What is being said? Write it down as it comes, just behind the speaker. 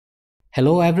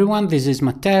Hello everyone, this is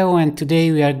Matteo and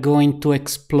today we are going to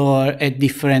explore a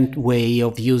different way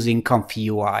of using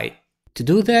ComfyUI. To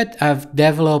do that, I've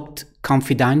developed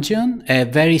ComfyDungeon, a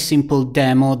very simple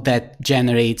demo that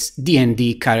generates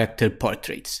D&D character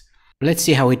portraits. Let's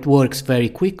see how it works very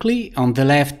quickly. On the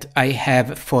left, I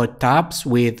have 4 tabs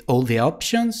with all the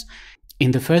options.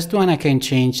 In the first one, I can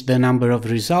change the number of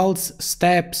results,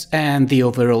 steps, and the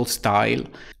overall style.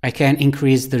 I can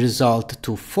increase the result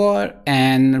to 4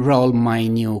 and roll my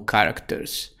new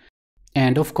characters.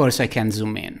 And of course, I can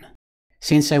zoom in.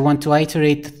 Since I want to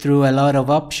iterate through a lot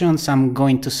of options, I'm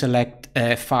going to select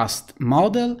a fast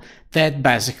model that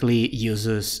basically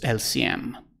uses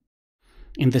LCM.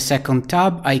 In the second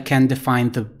tab, I can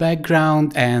define the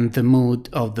background and the mood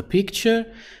of the picture.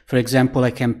 For example,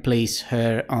 I can place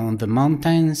her on the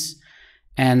mountains,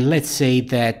 and let's say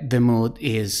that the mood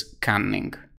is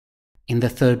cunning. In the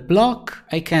third block,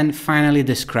 I can finally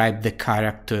describe the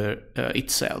character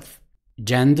itself.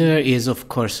 Gender is of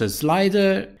course a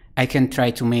slider. I can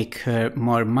try to make her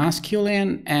more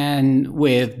masculine and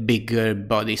with bigger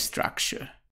body structure.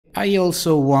 I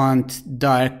also want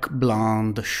dark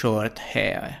blonde short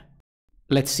hair.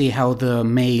 Let's see how the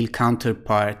male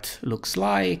counterpart looks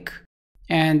like.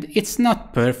 And it's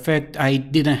not perfect. I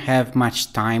didn't have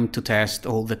much time to test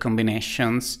all the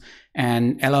combinations,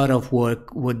 and a lot of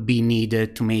work would be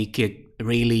needed to make it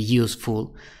really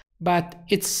useful, but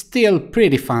it's still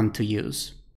pretty fun to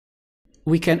use.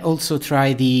 We can also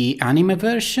try the anime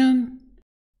version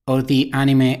or the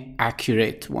anime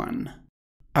accurate one.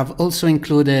 I've also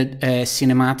included a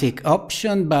cinematic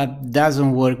option, but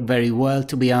doesn't work very well,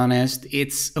 to be honest.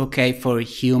 It's okay for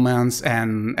humans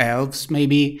and elves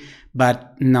maybe,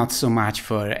 but not so much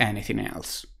for anything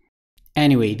else.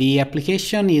 Anyway, the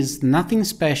application is nothing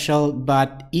special,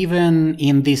 but even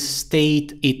in this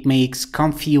state, it makes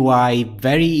ComfyUI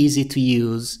very easy to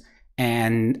use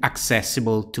and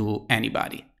accessible to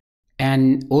anybody.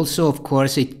 And also, of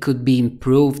course, it could be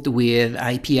improved with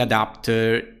IP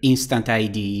adapter, instant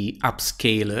ID,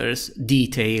 upscalers,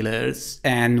 detailers,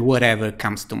 and whatever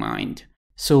comes to mind.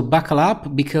 So buckle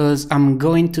up, because I'm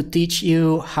going to teach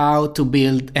you how to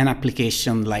build an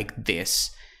application like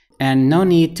this. And no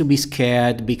need to be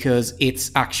scared, because it's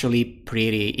actually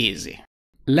pretty easy.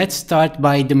 Let's start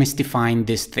by demystifying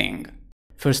this thing.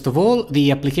 First of all, the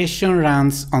application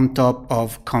runs on top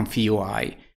of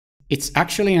ComfyUI. It's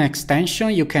actually an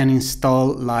extension you can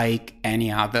install like any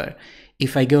other.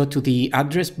 If I go to the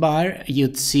address bar,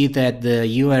 you'd see that the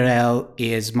URL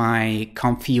is my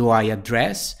ComfyUI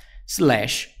address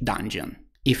 /dungeon.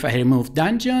 If I remove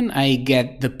dungeon, I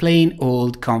get the plain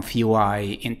old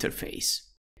ComfyUI interface.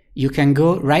 You can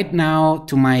go right now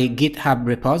to my GitHub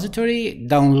repository,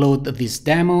 download this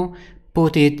demo,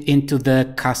 put it into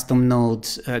the custom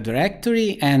nodes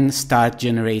directory, and start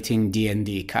generating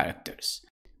D&D characters.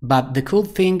 But the cool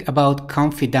thing about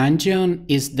ComfyDungeon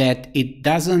is that it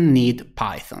doesn't need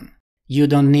Python. You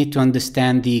don't need to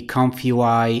understand the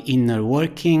ComfyUI inner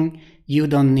working. You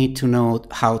don't need to know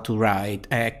how to write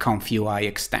a ComfyUI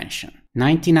extension.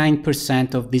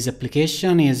 99% of this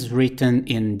application is written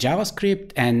in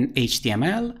JavaScript and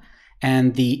HTML,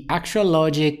 and the actual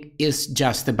logic is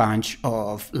just a bunch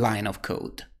of lines of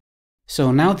code.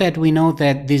 So now that we know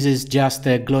that this is just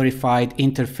a glorified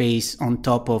interface on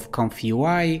top of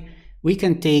ComfyUI, we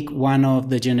can take one of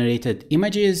the generated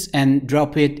images and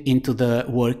drop it into the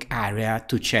work area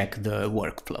to check the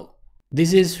workflow.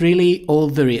 This is really all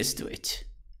there is to it.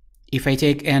 If I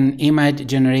take an image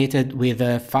generated with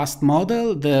a fast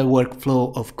model, the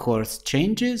workflow of course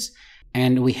changes,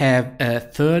 and we have a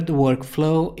third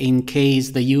workflow in case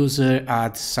the user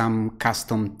adds some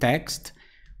custom text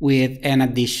with an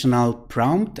additional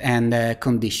prompt and a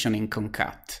conditioning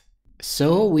concat.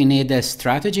 So we need a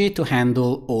strategy to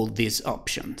handle all these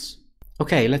options.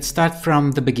 Okay, let's start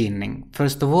from the beginning.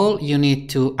 First of all, you need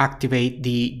to activate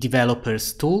the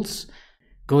developer's tools.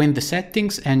 Go in the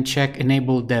settings and check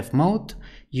enable dev mode.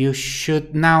 You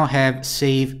should now have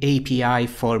save API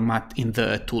format in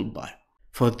the toolbar.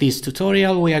 For this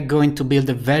tutorial, we are going to build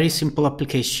a very simple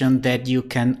application that you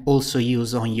can also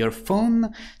use on your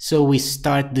phone, so we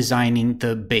start designing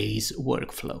the base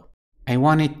workflow. I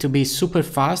want it to be super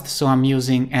fast, so I'm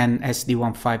using an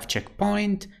SD15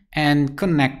 checkpoint and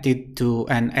connected to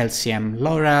an LCM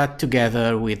LoRa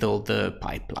together with all the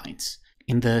pipelines.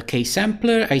 In the case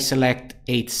sampler, I select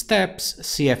 8 steps,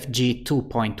 CFG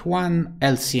 2.1,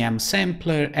 LCM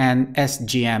sampler, and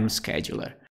SGM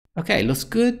scheduler. Okay, looks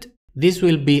good. This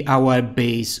will be our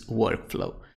base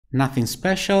workflow. Nothing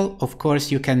special. Of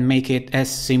course, you can make it as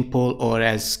simple or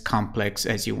as complex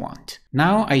as you want.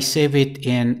 Now I save it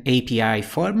in API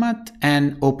format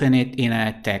and open it in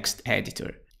a text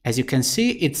editor. As you can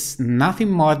see, it's nothing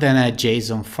more than a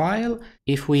JSON file.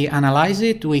 If we analyze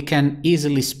it, we can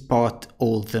easily spot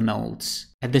all the nodes.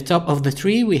 At the top of the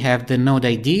tree, we have the node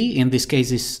ID. In this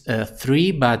case, it's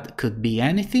 3, but could be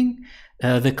anything.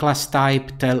 The class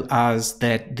type tells us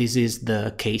that this is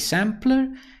the K-sampler.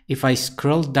 If I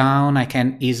scroll down, I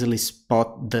can easily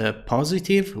spot the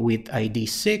positive with ID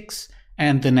 6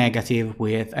 and the negative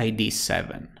with ID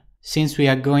 7. Since we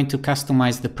are going to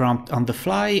customize the prompt on the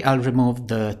fly, I'll remove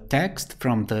the text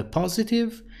from the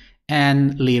positive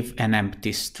and leave an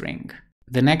empty string.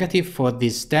 The negative for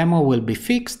this demo will be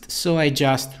fixed, so I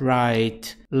just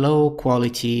write low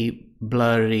quality,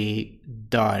 blurry,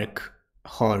 dark,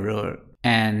 horror,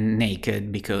 and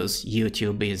naked because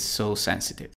YouTube is so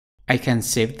sensitive. I can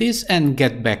save this and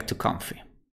get back to Comfy.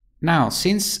 Now,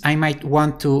 since I might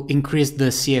want to increase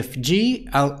the CFG,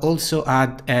 I'll also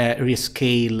add a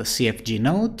Rescale CFG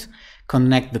node,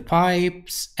 connect the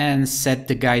pipes, and set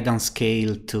the guidance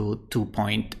scale to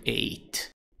 2.8.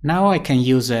 Now I can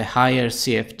use a higher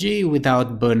CFG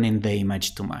without burning the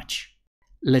image too much.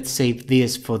 Let's save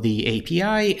this for the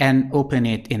API and open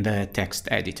it in the text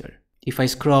editor. If I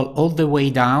scroll all the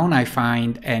way down, I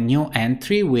find a new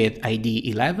entry with ID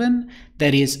 11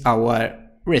 that is our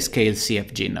Rescale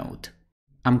CFG node.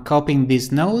 I'm copying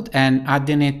this node and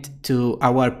adding it to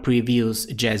our previous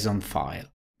JSON file.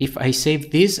 If I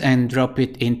save this and drop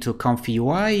it into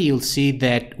ComfyUI, you'll see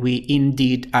that we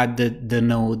indeed added the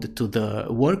node to the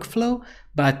workflow,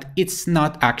 but it's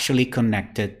not actually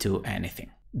connected to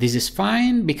anything. This is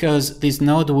fine because this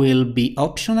node will be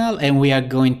optional and we are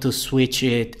going to switch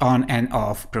it on and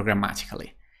off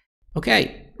programmatically.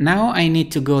 Okay, now I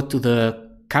need to go to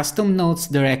the custom nodes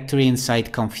directory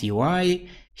inside ComfyUI.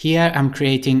 Here I'm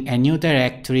creating a new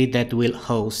directory that will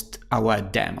host our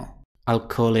demo. I'll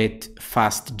call it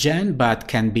FastGen, but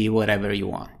can be whatever you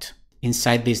want.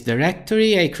 Inside this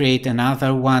directory, I create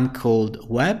another one called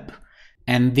Web,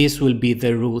 and this will be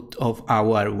the root of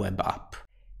our web app.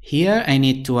 Here I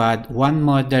need to add one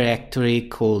more directory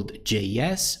called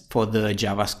JS for the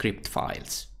JavaScript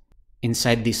files.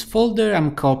 Inside this folder,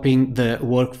 I'm copying the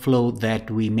workflow that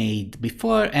we made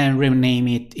before and rename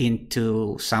it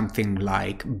into something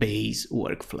like base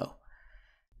workflow.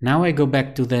 Now I go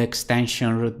back to the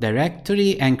extension root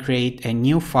directory and create a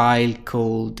new file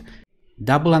called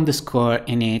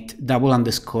 _init_.py.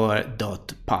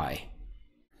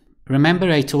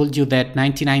 Remember I told you that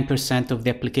 99% of the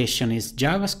application is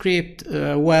JavaScript?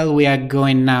 Well, we are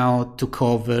going now to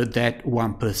cover that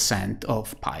 1%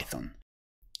 of Python.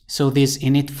 So this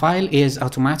init file is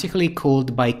automatically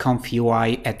called by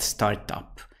ComfyUI at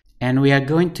startup. And we are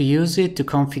going to use it to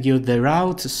configure the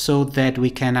route so that we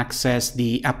can access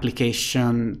the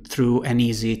application through an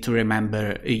easy to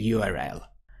remember URL.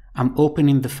 I'm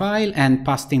opening the file and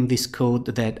pasting this code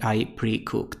that I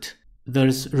pre-cooked.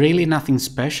 There's really nothing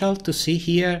special to see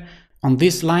here. On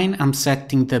this line, I'm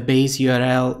setting the base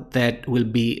URL that will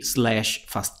be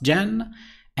 /fastgen.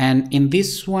 And in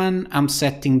this one, I'm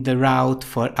setting the route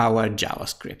for our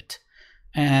JavaScript.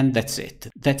 And that's it.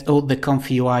 That's all the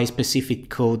ComfyUI specific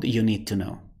code you need to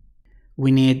know.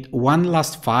 We need one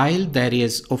last file that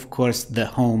is, of course, the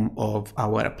home of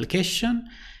our application.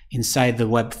 Inside the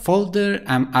web folder,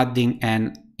 I'm adding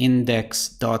an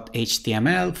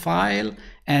index.html file,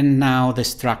 and now the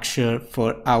structure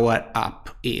for our app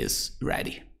is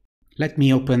ready. Let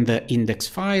me open the index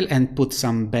file and put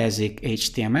some basic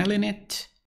HTML in it.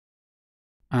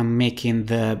 I'm making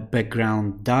the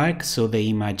background dark so the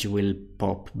image will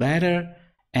pop better.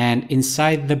 And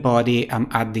inside the body, I'm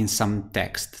adding some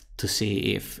text to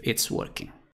see if it's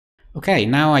working. Okay,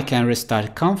 now I can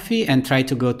restart Comfy and try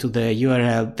to go to the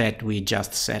URL that we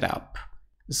just set up,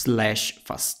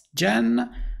 /fastgen,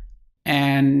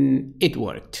 and it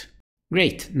worked.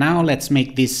 Great, now let's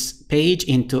make this page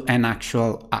into an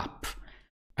actual app.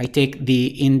 I take the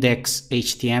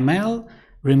index.html,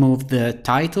 remove the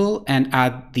title and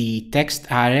add the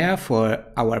text area for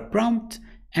our prompt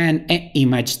and an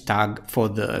image tag for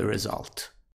the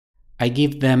result. I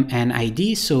give them an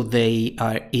ID so they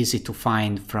are easy to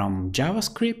find from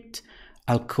JavaScript.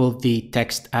 I'll call the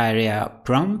text area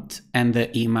prompt and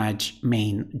the image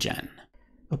main.gen.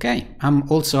 Okay, I'm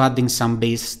also adding some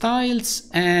base styles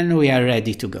and we are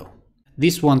ready to go.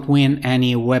 This won't win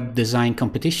any web design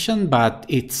competition, but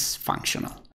it's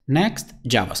functional. Next,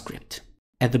 JavaScript.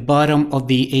 At the bottom of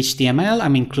the HTML,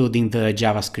 I'm including the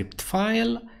JavaScript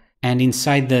file, and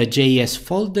inside the JS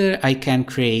folder, I can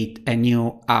create a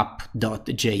new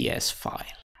app.js file.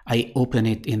 I open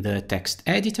it in the text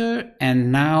editor, and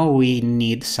now we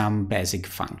need some basic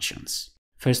functions.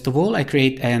 First of all, I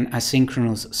create an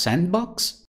asynchronous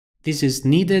sandbox. This is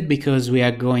needed because we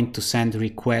are going to send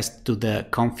requests to the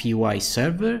ComfyUI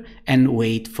server and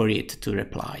wait for it to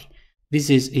reply. This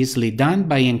is easily done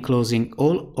by enclosing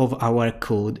all of our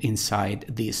code inside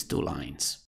these two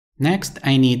lines. Next,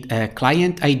 I need a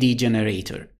client ID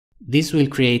generator. This will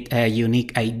create a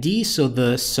unique ID so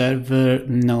the server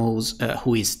knows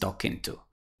who is talking to.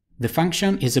 The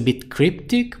function is a bit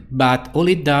cryptic, but all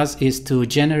it does is to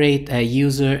generate a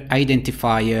user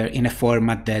identifier in a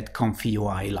format that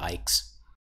ComfyUI likes.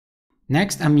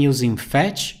 Next, I'm using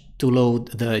fetch to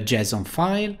load the JSON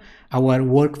file. Our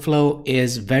workflow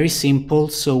is very simple,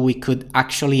 so we could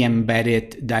actually embed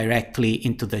it directly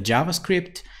into the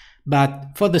JavaScript,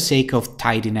 but for the sake of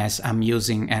tidiness, I'm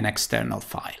using an external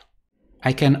file.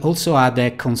 I can also add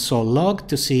a console log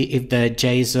to see if the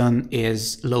JSON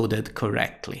is loaded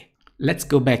correctly. Let's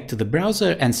go back to the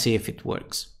browser and see if it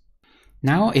works.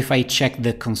 Now, if I check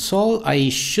the console, I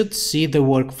should see the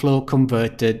workflow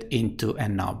converted into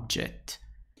an object.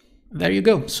 There you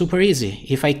go, super easy.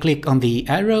 If I click on the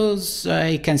arrows,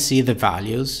 I can see the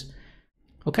values.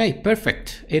 Okay,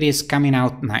 perfect. It is coming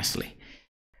out nicely.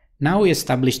 Now we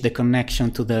establish the connection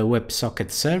to the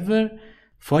WebSocket server.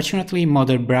 Fortunately,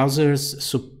 modern browsers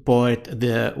support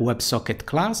the WebSocket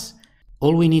class.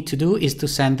 All we need to do is to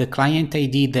send the client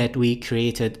ID that we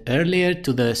created earlier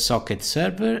to the socket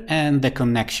server, and the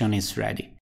connection is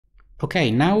ready. Okay,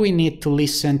 now we need to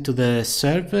listen to the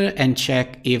server and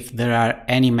check if there are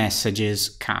any messages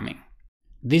coming.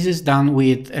 This is done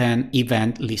with an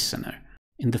event listener.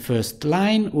 In the first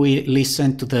line, we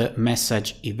listen to the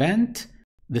message event.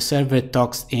 The server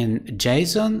talks in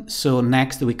JSON, so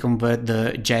next we convert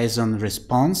the JSON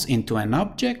response into an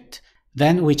object.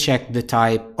 Then we check the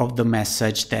type of the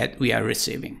message that we are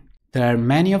receiving. There are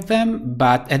many of them,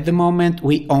 but at the moment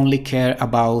we only care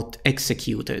about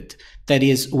executed, that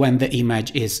is when the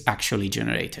image is actually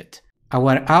generated.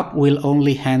 Our app will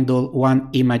only handle one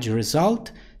image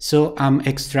result, so I'm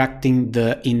extracting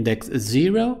the index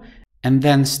 0 and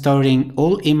then storing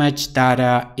all image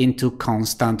data into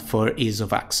constant for ease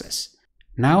of access.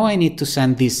 Now I need to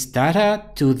send this data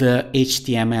to the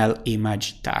HTML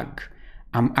image tag.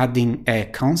 I'm adding a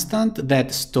constant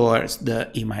that stores the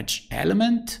image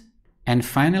element, and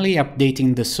finally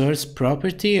updating the source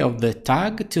property of the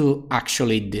tag to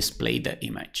actually display the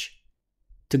image.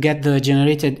 To get the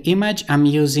generated image, I'm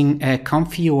using a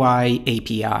ComfyUI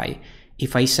API.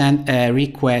 If I send a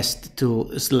request to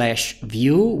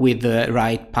 /view with the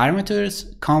right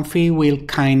parameters, Comfy will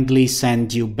kindly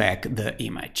send you back the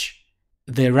image.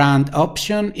 The rand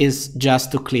option is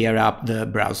just to clear up the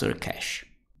browser cache.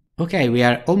 Okay, we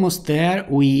are almost there.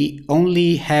 We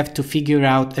only have to figure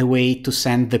out a way to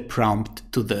send the prompt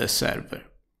to the server.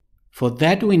 For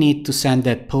that, we need to send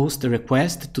a post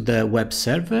request to the web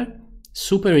server.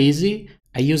 Super easy.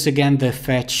 I use again the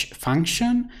fetch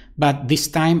function, but this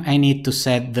time I need to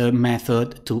set the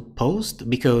method to post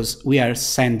because we are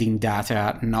sending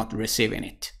data, not receiving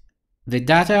it. The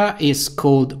data is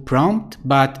called prompt,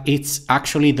 but it's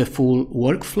actually the full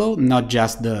workflow, not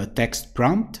just the text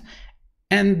prompt.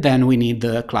 And then we need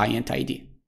the client ID.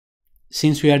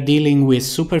 Since we are dealing with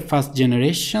super fast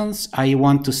generations, I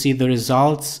want to see the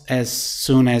results as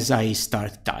soon as I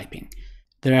start typing.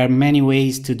 There are many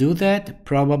ways to do that.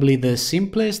 Probably the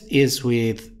simplest is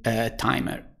with a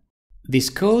timer. This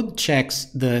code checks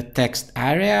the text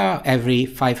area every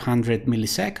 500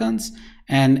 milliseconds,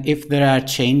 and if there are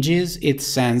changes, it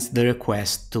sends the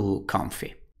request to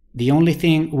Comfy. The only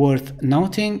thing worth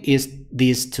noting is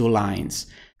these two lines.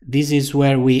 This is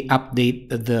where we update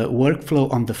the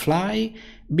workflow on the fly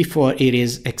before it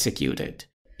is executed.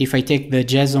 If I take the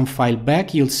JSON file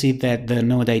back, you'll see that the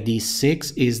node ID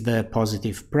 6 is the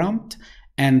positive prompt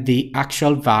and the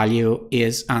actual value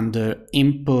is under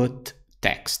input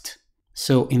text.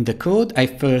 So in the code, I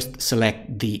first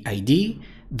select the ID,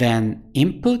 then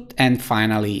input, and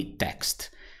finally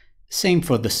text. Same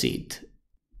for the seed.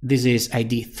 This is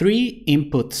ID 3,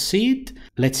 input seed.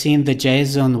 Let's see in the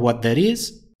JSON what that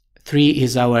is. 3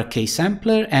 is our case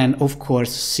sampler, and of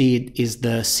course seed is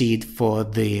the seed for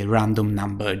the random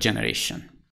number generation.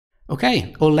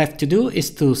 Okay, all left to do is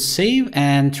to save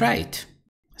and try it.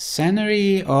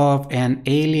 Scenery of an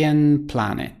alien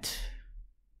planet.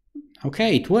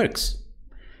 Okay, it works.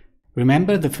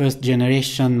 Remember, the first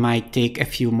generation might take a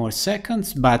few more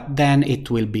seconds, but then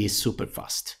it will be super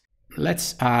fast.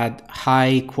 Let's add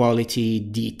high quality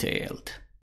detailed,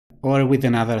 or with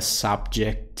another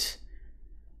subject.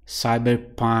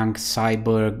 Cyberpunk,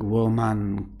 cyborg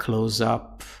woman, close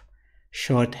up,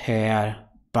 short hair.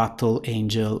 Battle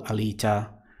Angel Alita,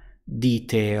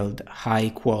 detailed, high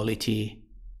quality,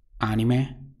 anime.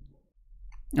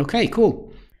 Okay,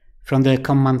 cool. From the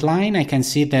command line, I can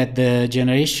see that the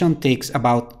generation takes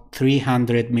about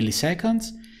 300 milliseconds.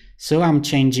 So I'm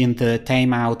changing the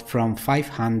timeout from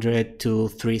 500 to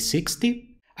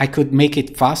 360. I could make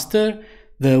it faster.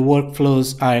 The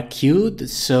workflows are queued,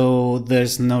 so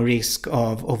there's no risk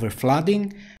of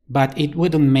overflooding, but it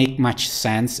wouldn't make much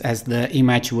sense as the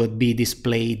image would be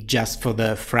displayed just for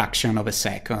the fraction of a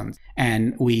second,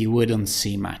 and we wouldn't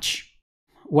see much.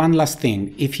 One last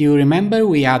thing, if you remember,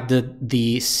 we added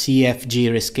the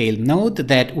CFGRescale node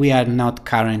that we are not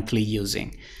currently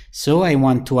using. So I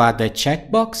want to add a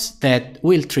checkbox that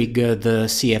will trigger the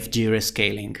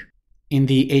CFGRescaling. In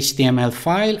the HTML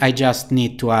file, I just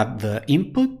need to add the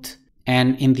input,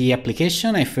 and in the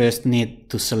application, I first need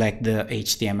to select the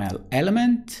HTML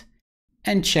element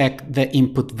and check the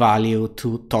input value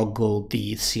to toggle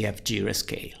the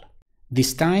CFGRescale.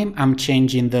 This time, I'm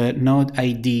changing the node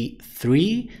ID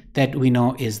 3 that we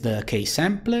know is the key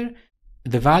sampler.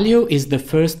 The value is the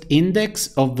first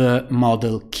index of the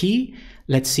model key.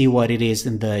 Let's see what it is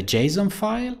in the JSON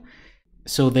file.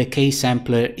 So the key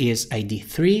sampler is ID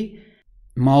 3.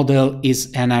 Model is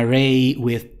an array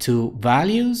with two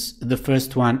values. The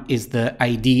first one is the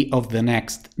ID of the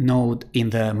next node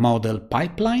in the model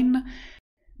pipeline.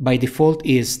 By default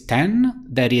is 10,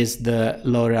 that is the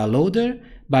LoRa loader,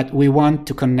 but we want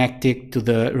to connect it to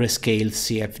the Rescale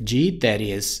CFG, that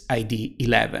is ID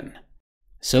 11.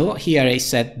 So here I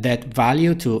set that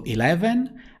value to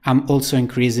 11. I'm also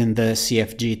increasing the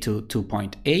CFG to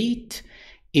 2.8.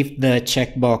 If the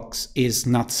checkbox is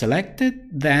not selected,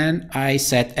 then I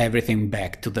set everything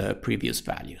back to the previous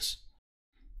values.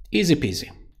 Easy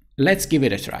peasy. Let's give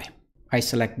it a try. I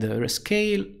select the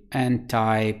Rescale and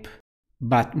type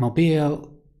Batmobile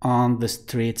on the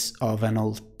streets of an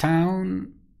old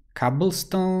town,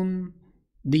 cobblestone,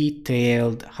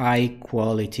 detailed, high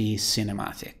quality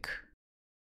cinematic.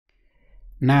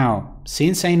 Now,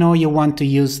 since I know you want to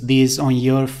use this on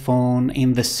your phone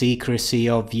in the secrecy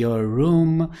of your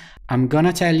room, I'm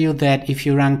gonna tell you that if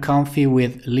you run Comfy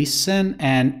with Listen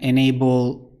and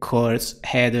enable course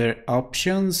header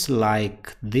options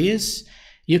like this,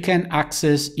 you can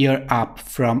access your app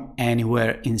from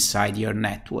anywhere inside your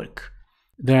network.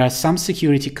 There are some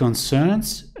security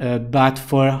concerns, but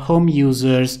for home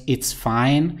users it's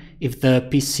fine if the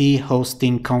PC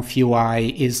hosting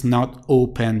ComfyUI is not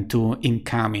open to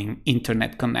incoming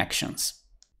internet connections.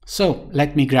 So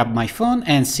let me grab my phone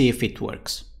and see if it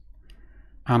works.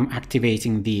 I'm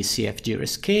activating the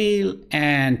CFGRescale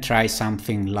and try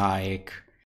something like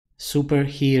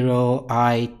superhero,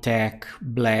 high-tech,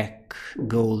 black,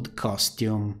 gold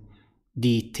costume,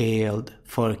 detailed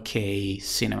 4K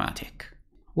cinematic.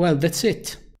 Well, that's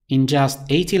it. In just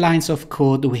 80 lines of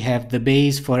code, we have the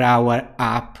base for our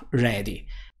app ready.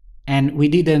 And we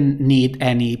didn't need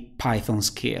any Python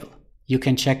skill. You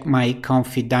can check my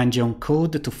Comfy Dungeon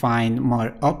code to find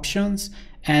more options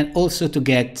and also to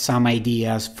get some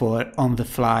ideas for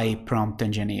on-the-fly prompt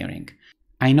engineering.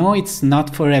 I know it's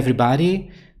not for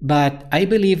everybody, but I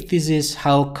believe this is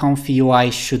how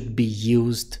ComfyUI should be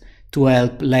used to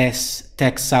help less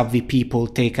tech-savvy people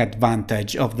take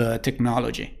advantage of the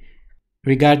technology.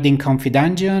 Regarding Comfy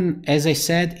Dungeon, as I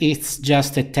said, it's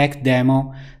just a tech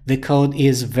demo. The code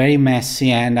is very messy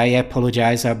and I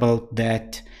apologize about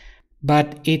that.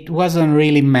 But it wasn't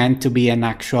really meant to be an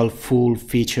actual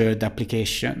full-featured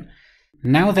application.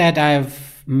 Now that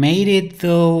I've made it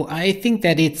though, I think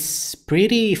that it's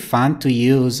pretty fun to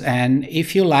use, and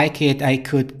if you like it, I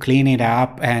could clean it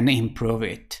up and improve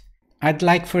it. I'd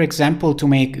like, for example, to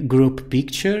make group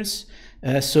pictures,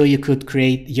 so you could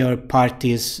create your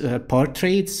party's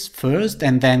portraits first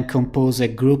and then compose a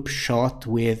group shot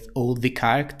with all the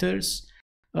characters.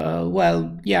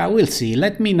 Well, yeah, we'll see.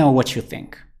 Let me know what you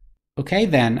think. Okay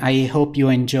then, I hope you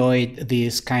enjoyed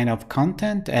this kind of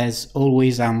content. As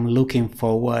always, I'm looking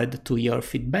forward to your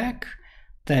feedback.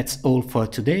 That's all for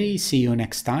today. See you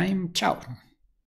next time. Ciao.